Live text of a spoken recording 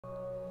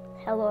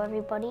Hello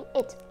everybody,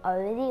 it's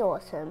Over the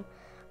Awesome.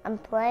 I'm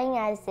playing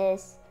as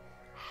this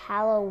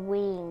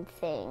Halloween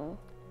thing,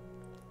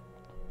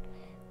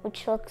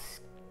 which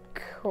looks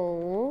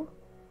cool.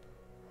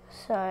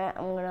 So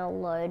I'm gonna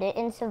load it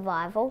in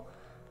survival,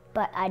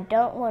 but I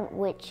don't want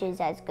witches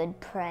as good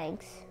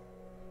pranks,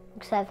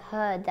 because I've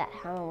heard that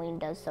Halloween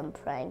does some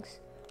pranks.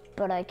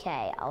 But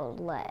okay, I'll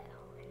let.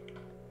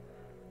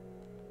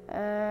 No.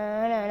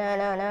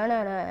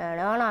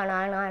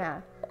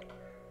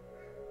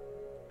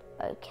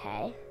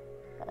 Okay.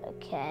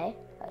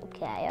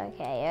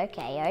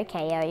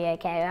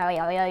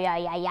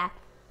 Yeah.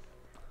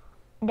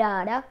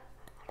 Da.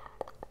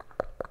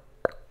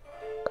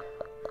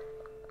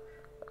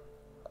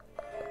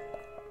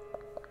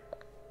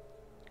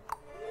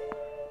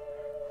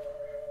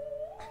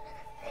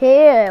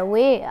 Here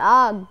we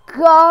are.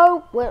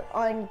 We're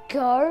on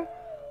go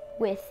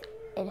with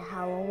in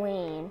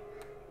Halloween.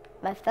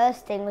 My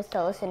first thing was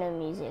to listen to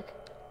music.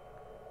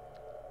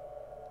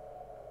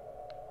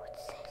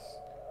 What's this?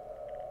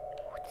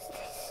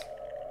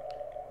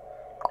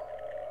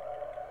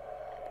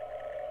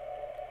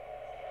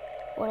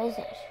 What is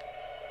it?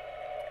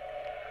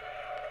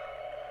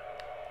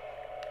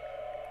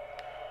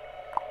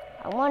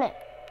 I want it.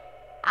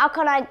 How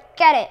can I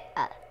get it?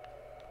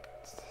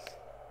 What's this?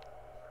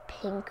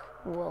 Pink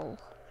wool.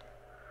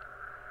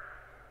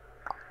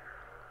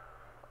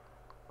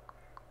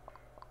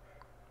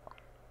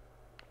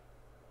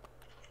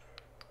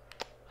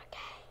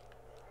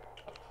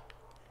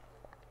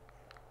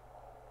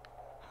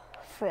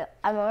 Okay.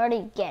 I'm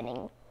already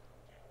getting,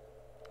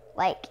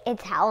 like,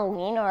 it's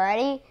Halloween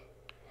already.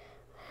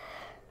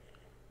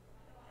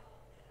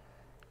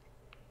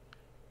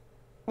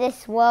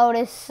 This world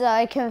is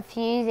so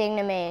confusing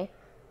to me.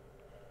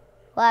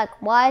 Like,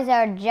 why is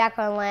there a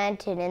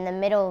jack-o'-lantern in the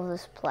middle of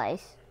this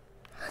place?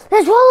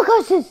 There's roller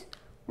coasters!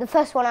 The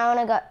first one I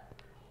want to go.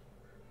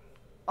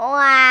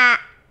 I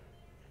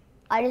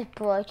just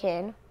broke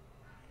in.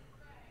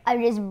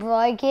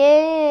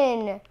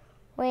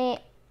 Wait,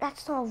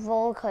 that's not a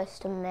roller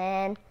coaster,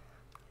 man.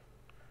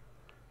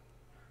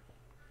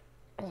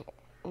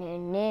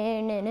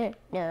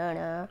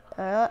 No.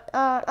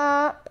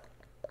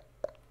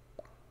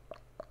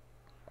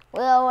 We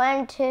all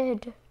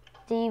entered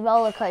the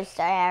roller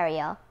coaster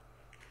area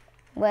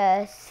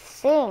where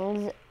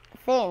things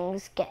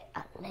get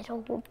a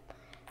little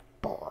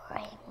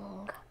boring.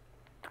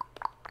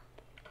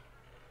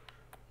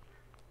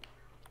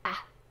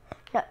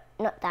 No,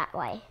 not that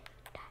way.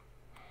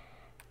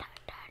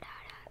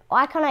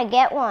 Why can't I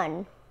get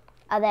one?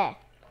 Oh, there.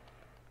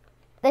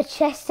 The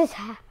chest is...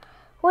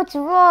 What's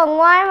wrong?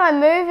 Why am I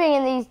moving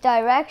in these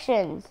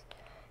directions?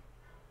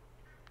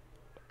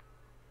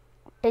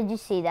 Did you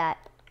see that?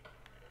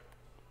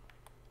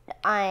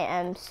 I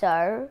am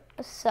so.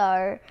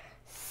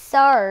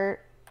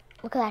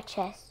 Look at that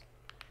chest.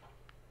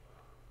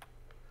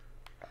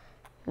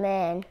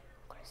 Man, I'm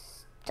gonna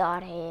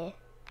start here.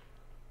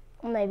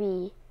 Or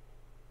maybe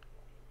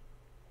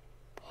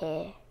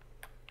here.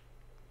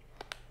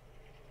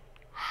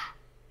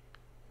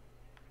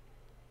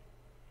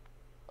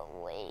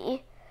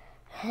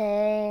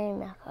 Hey,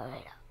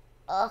 Macarena.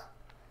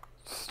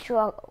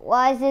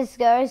 Why is this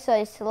going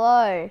so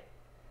slow?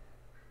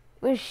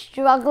 We're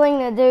struggling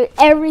to do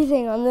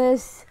everything on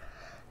this.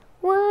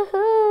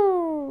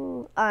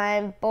 Woohoo!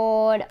 I'm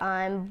bored.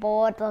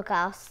 Look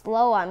how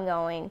slow I'm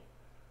going.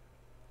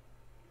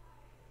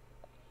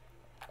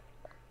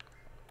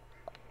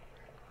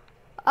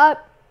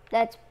 Up.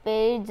 That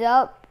speeds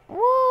up.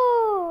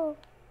 Woo!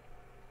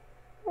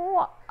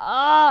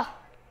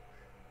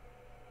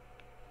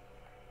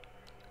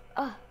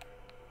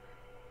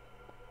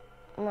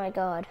 Oh my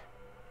god.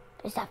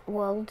 Is that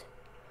world?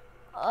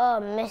 Oh,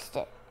 missed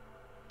it.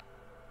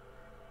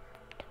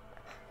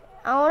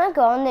 I want to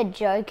go on the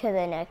Joker,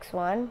 the next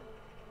one.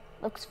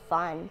 Looks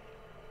fun.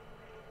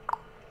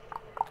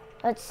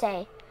 Let's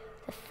say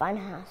the fun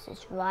house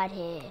is right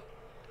here.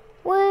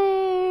 Whee!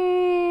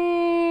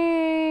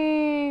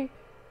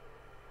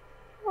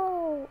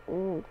 Whoa!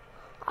 Ooh.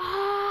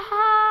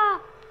 Ah!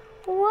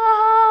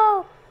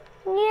 Whoa!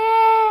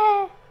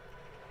 Yeah!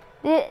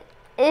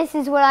 This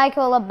is what I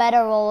call a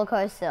better roller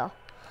coaster.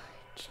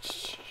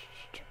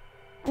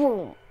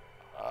 Boom!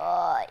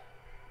 Oh,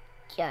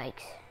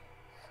 yikes.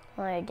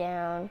 Slow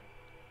down.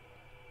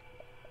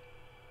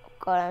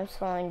 God, I'm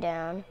slowing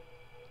down.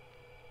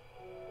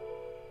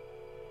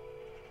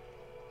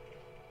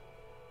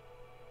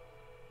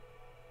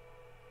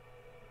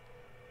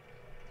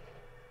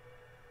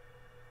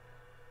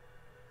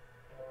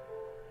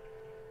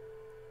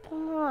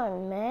 Come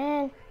on,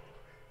 man.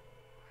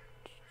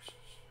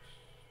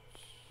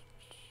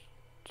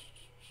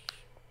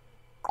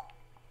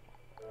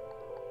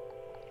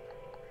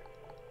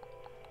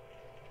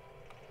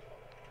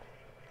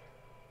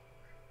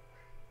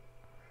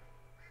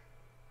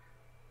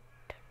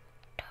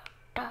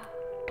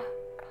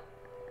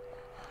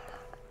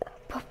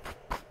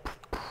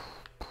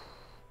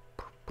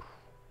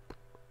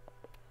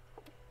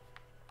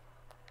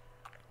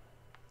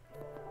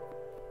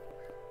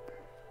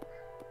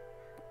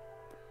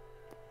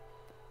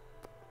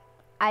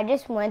 I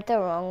just went the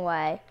wrong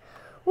way.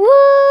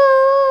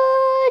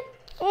 What?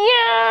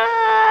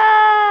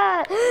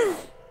 Yeah!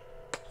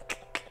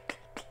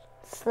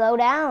 Slow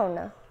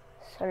down.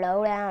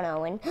 Slow down,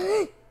 Owen.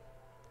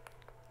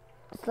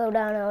 Slow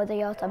down, oh,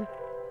 the awesome.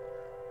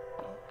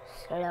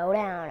 Slow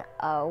down,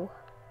 oh.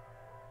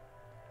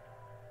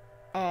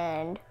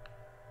 And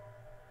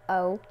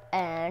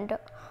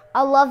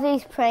I love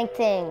these prank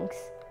things.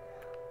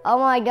 Oh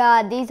my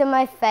god, these are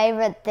my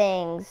favorite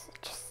things.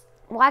 Just,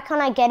 why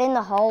can't I get in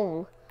the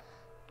hole?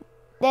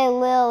 They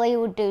literally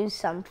will do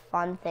some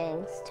fun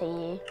things to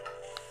you.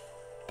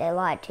 They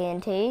light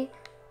TNT.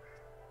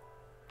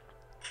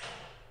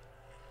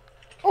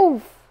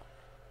 Oof!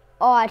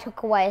 Oh, I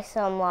took away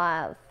some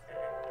life.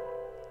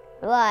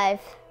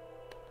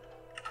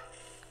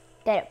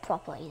 Get it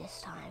properly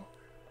this time.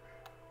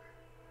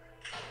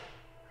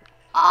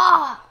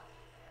 Ah! Oh,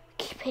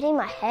 keep hitting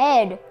my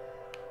head.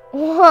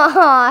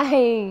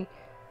 Why?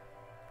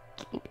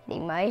 Keep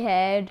hitting my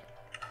head.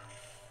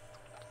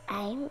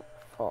 Aim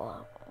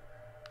for.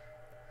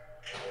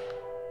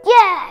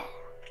 Yeah!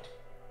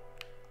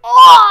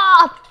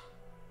 Oh!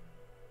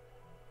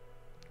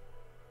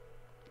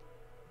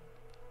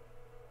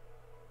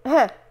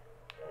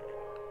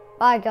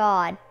 My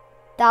god,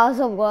 that was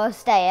the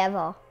worst day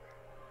ever.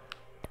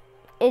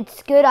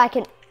 It's good I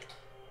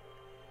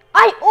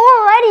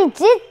already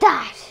did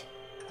that!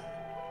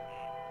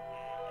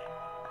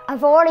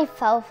 I've already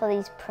fell for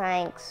these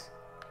pranks.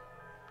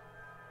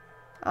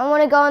 I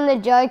want to go on the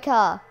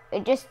Joker.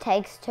 It just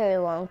takes too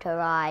long to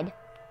ride.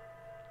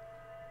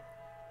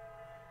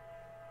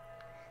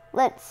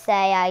 Let's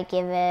say I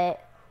give it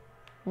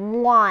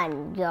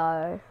one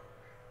go.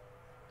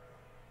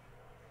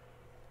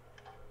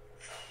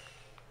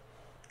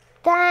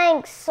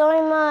 Thanks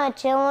so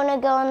much. I want to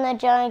go on the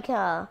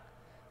Joker.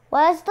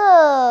 Where's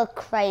the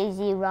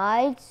crazy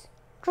rides?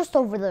 Just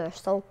over there,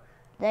 so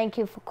thank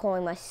you for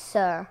calling my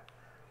sir.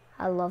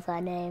 I love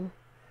that name.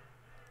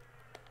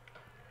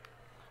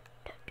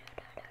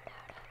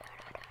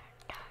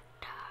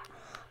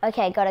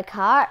 Okay, got a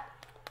cart.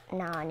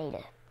 Now I need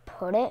to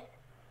put it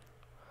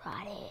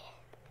right here.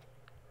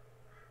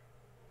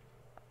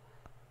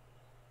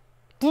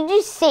 Did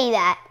you see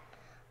that?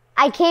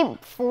 I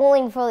keep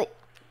falling for the...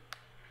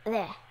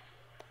 There.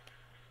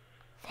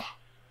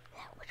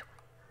 Which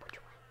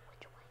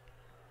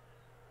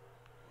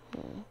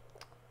way?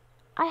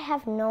 I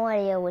have no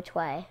idea which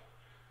way.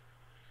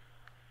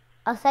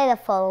 I'll say the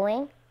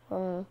following.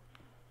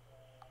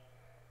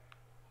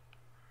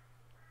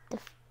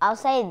 I'll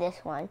say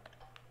this one.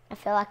 I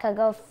feel like I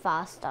go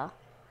faster.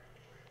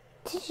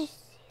 Did you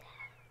see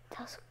that?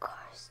 That was a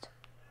ghost.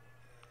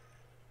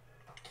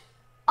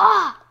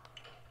 Ah!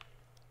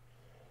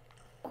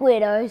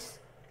 Weirdos.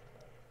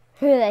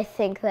 Who do they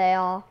think they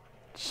are?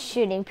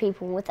 Shooting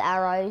people with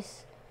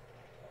arrows.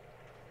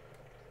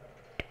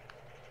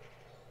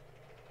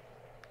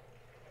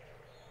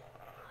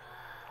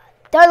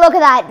 Don't look at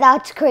that,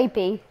 that's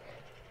creepy.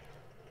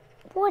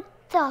 What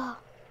the?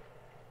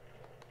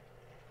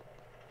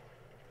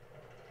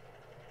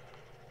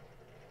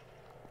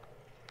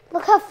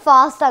 Look how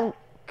fast I'm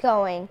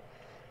going.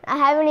 I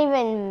haven't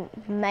even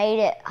made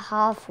it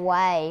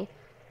halfway.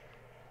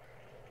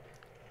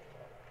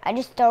 I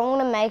just don't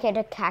want to make it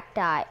a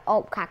cacti.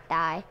 Oh,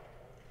 cacti.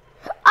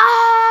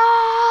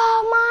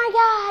 Oh my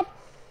god.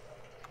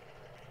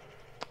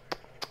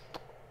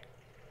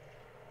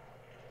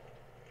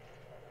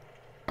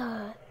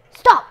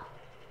 Stop.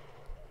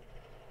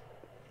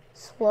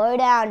 Slow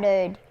down,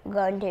 dude. You're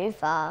going too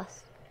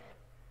fast.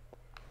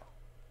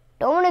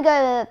 Don't want to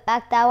go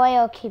back that way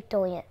or keep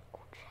doing it.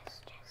 Oh,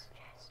 chest.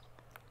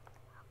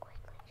 I'll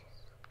quickly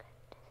just go to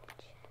the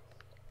chest.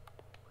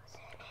 What's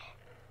in it?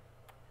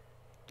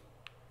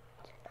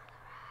 It's another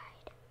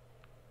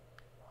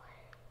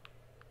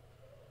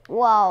ride.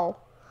 Whoa.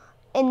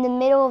 In the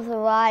middle of the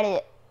ride,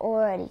 it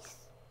already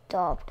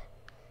stopped.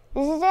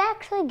 This is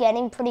actually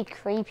getting pretty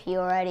creepy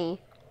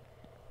already.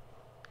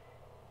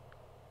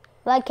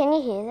 Like, can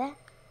you hear that?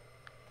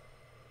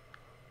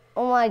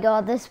 Oh my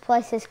god, this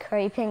place is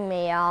creeping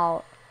me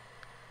out.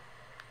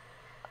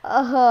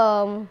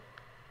 I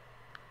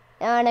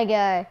wanna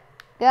go.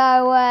 Go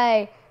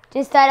away.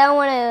 Just, I don't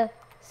wanna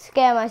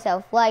scare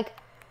myself. Like,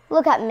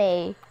 look at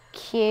me.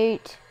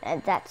 Cute.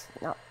 And that's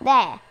not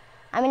there.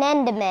 I'm an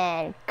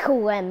Enderman.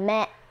 Cool, and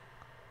Matt.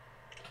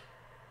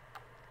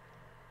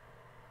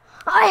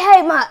 I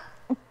hate my...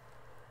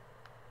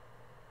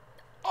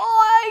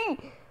 Oi!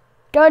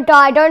 Don't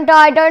die, don't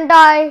die, don't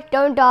die.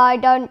 Don't die,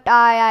 don't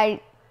die.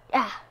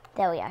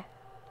 There we go.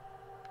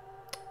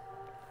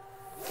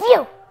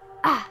 Phew!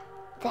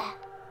 There.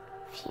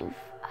 Phew.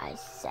 I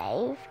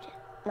saved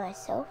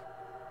myself.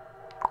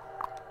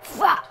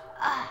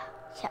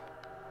 Yep.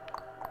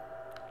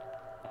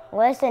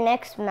 Where's the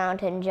next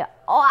mountain jump?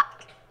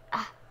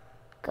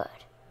 Good.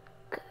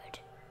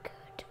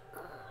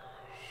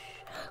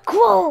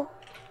 Cool!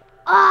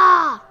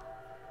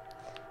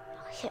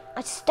 Shit,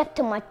 I stepped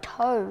on my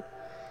toe.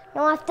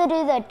 Now I have to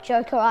do the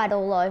Joker ride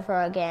all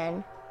over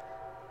again.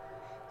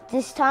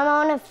 This time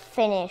I want to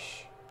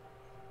finish.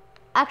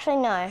 Actually,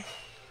 no.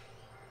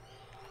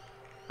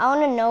 I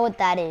want to know what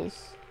that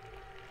is.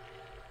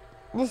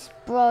 This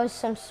bro's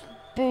some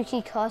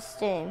spooky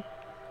costume.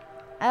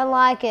 I don't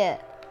like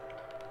it.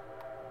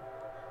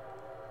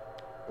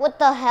 What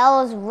the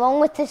hell is wrong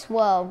with this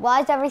world?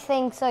 Why is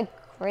everything so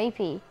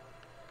creepy?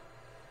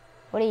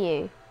 What are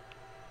you?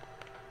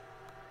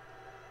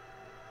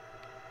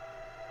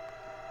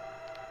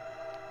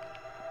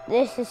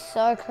 This is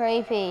so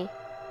creepy.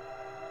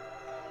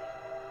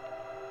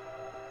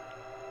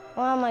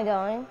 Where am I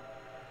going?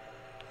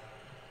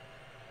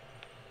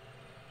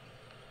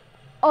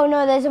 Oh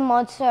no, there's a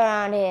monster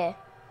around here.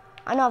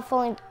 I'm not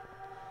falling.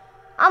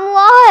 I'm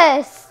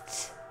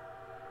lost!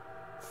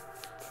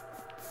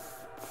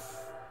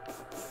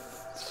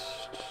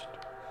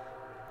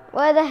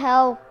 Where the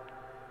hell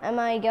am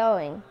I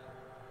going?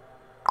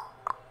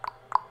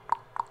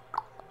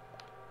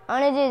 I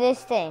want to do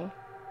this thing.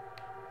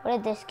 What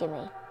did this give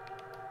me?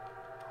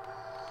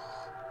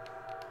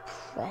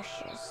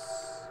 Precious.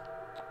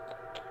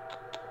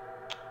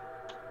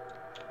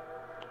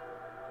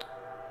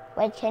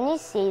 Wait, can you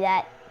see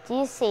that? Do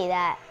you see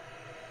that?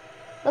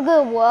 Look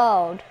at the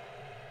world.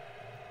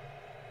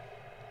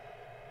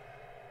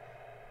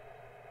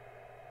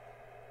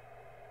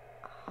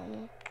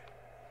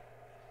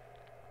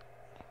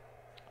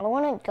 I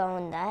want to go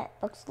in that.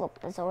 Look,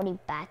 there's already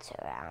bats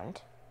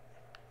around.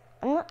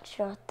 I'm not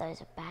sure if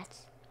those are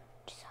bats.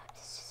 Just hope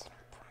this isn't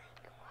a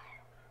prank. Wow.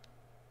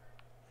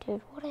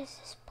 Dude, what is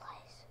this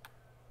place?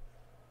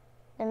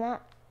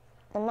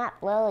 The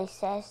map literally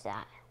says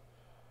that.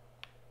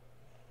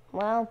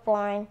 Well,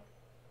 boring.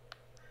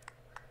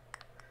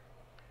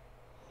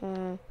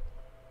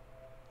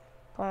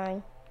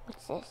 Boring.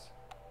 What's this?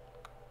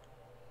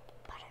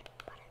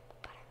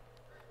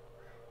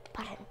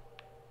 Button.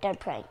 Don't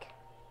prank.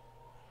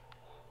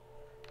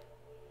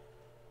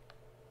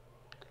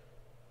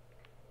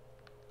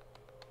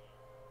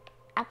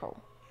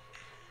 Apple.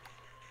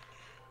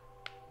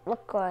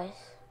 Look, gross.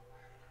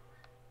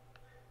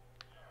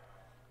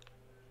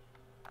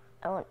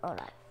 I want all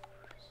that.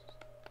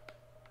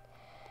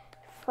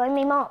 Throw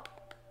me more.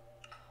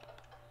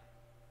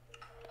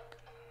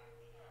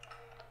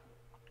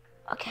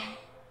 Okay,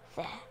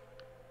 there.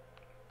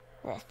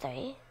 There's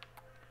 3.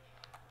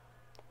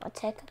 I'll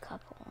take a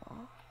couple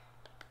more.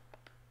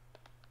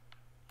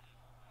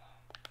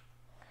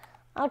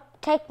 I'll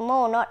take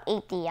more, not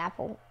eat the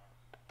apple.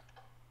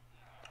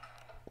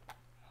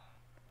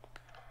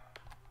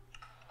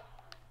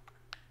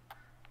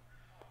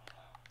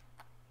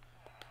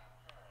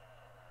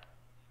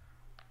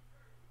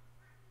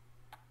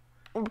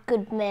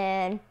 Good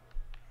man.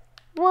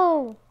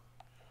 Whoa!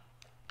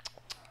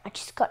 I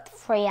just got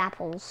 3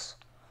 apples.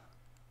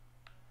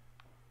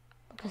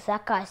 Because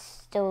that guy's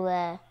still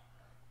there.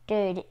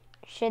 Dude,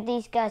 should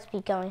these guys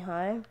be going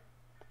home?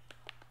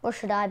 Or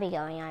should I be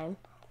going home?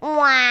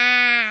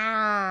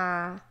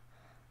 Wow!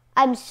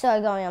 I'm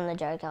so going on the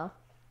Joker.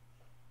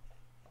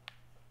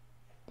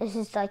 This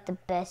is like the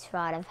best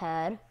ride I've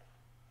heard.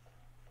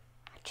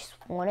 I just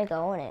want to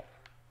go on it.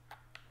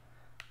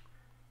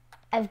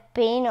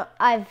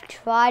 I've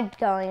tried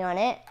going on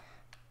it,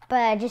 but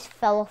I just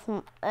fell off.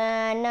 No,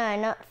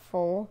 not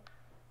full.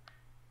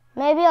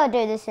 Maybe I'll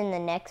do this in the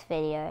next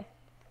video.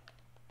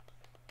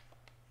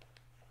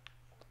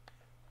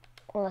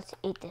 Well, let's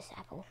eat this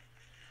apple.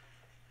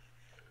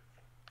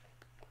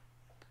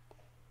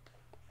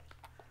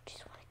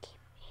 Just want to keep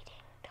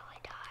eating till I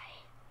die.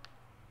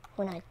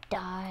 When I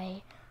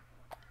die.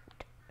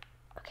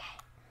 Okay,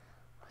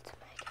 let's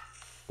make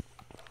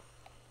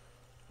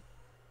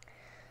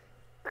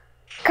it.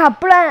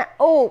 Kablam!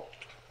 Oh,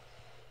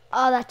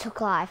 that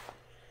took life.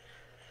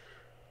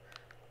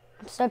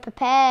 I'm so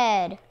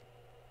prepared.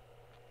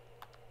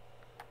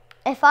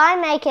 If I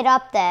make it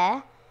up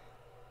there,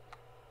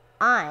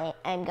 I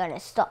am going to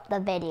stop the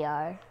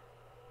video.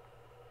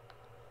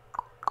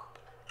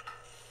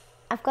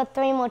 I've got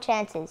 3 more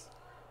chances.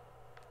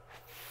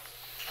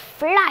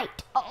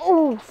 Flight!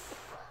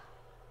 Oof!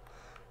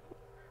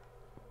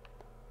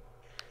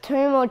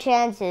 2 more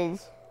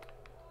chances.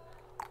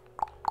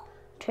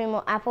 2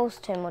 more apples,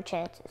 2 more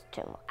chances.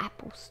 2 more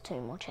apples,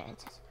 2 more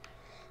chances.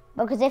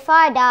 Because if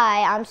I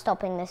die, I'm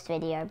stopping this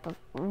video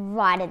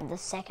right in the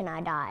second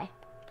I die.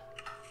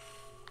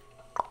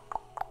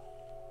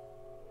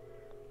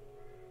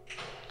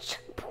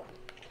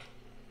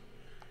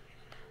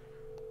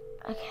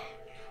 Okay.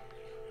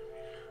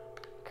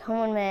 Come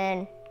on,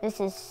 man.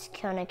 This is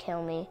gonna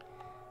kill me.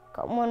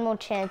 Got 1 more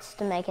chance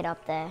to make it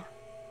up there.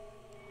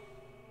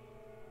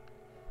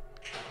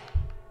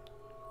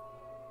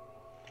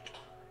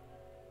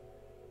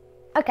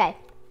 Okay.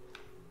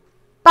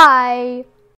 Bye.